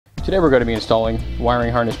Today we're going to be installing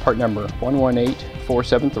wiring harness part number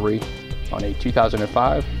 118473 on a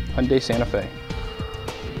 2005 Hyundai Santa Fe.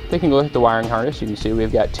 Taking a look at the wiring harness, you can see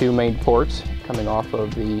we've got two main ports coming off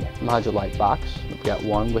of the Modulite box. We've got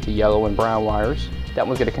one with the yellow and brown wires. That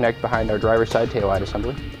one's going to connect behind our driver's side taillight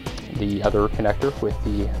assembly. The other connector with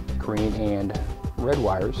the green and red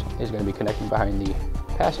wires is going to be connecting behind the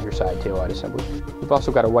passenger side taillight assembly. We've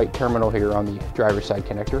also got a white terminal here on the driver's side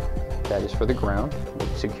connector. That is for the ground. We'll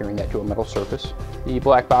be securing that to a metal surface. The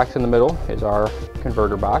black box in the middle is our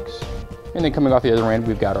converter box. And then coming off the other end,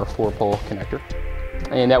 we've got our 4-pole connector.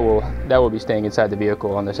 And that will be staying inside the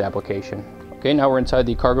vehicle on this application. Okay, now we're inside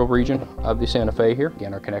the cargo region of the Santa Fe here.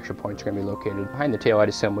 Again, our connection points are going to be located behind the taillight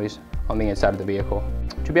assemblies on the inside of the vehicle.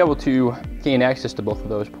 To be able to gain access to both of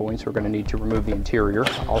those points, we're going to need to remove the interior.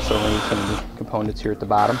 Also remove some of the components here at the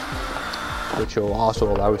bottom, which will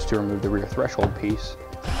also allow us to remove the rear threshold piece.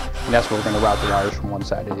 And that's where we're going to route the wires from one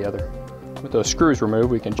side to the other. With those screws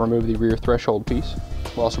removed, we can remove the rear threshold piece.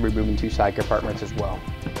 We'll also be removing two side compartments as well.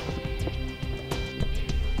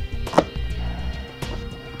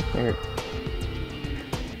 There.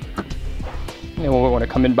 And then we'll want to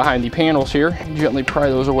come in behind the panels here and gently pry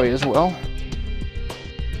those away as well.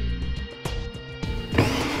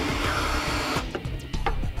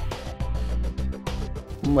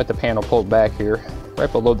 And with the panel pulled back here,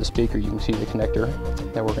 right below the speaker, you can see the connector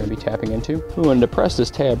that we're going to be tapping into. We want to press this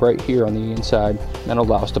tab right here on the inside, and that'll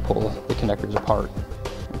allow us to pull the connectors apart.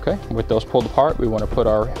 Okay, with those pulled apart, we want to put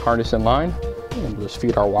our harness in line and just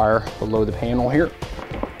feed our wire below the panel here.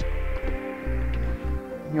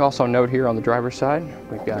 You also note here on the driver's side,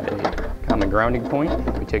 we've got a common grounding point.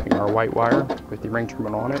 We'll be taking our white wire with the ring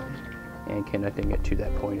terminal on it and connecting it to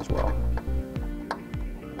that point as well.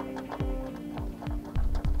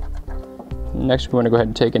 Next, we want to go ahead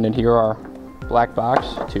and take and adhere our black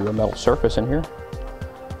box to a metal surface in here.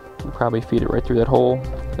 We'll probably feed it right through that hole,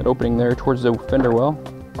 that opening there towards the fender well.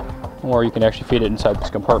 Or you can actually feed it inside this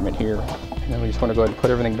compartment here. And then we just want to go ahead and put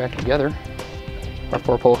everything back together. Our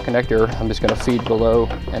 4-pole connector, I'm just going to feed below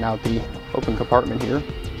and out the open compartment here.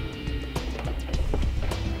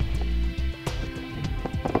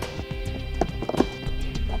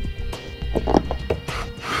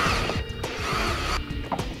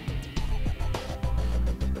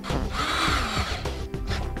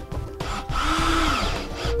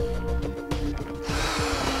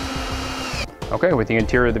 Okay, with the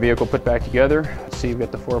interior of the vehicle put back together, let's see, we've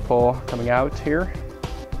got the 4-pole coming out here.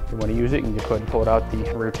 If you want to use it, you can just go ahead and pull it out the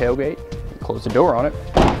rear tailgate, close the door on it,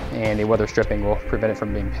 and a weather stripping will prevent it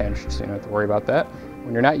from being pinched, so you don't have to worry about that.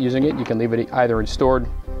 When you're not using it, you can leave it either stored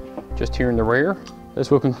just here in the rear. This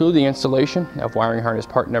will conclude the installation of wiring harness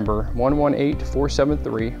part number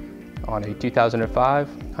 118473 on a 2005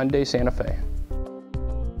 Hyundai Santa Fe.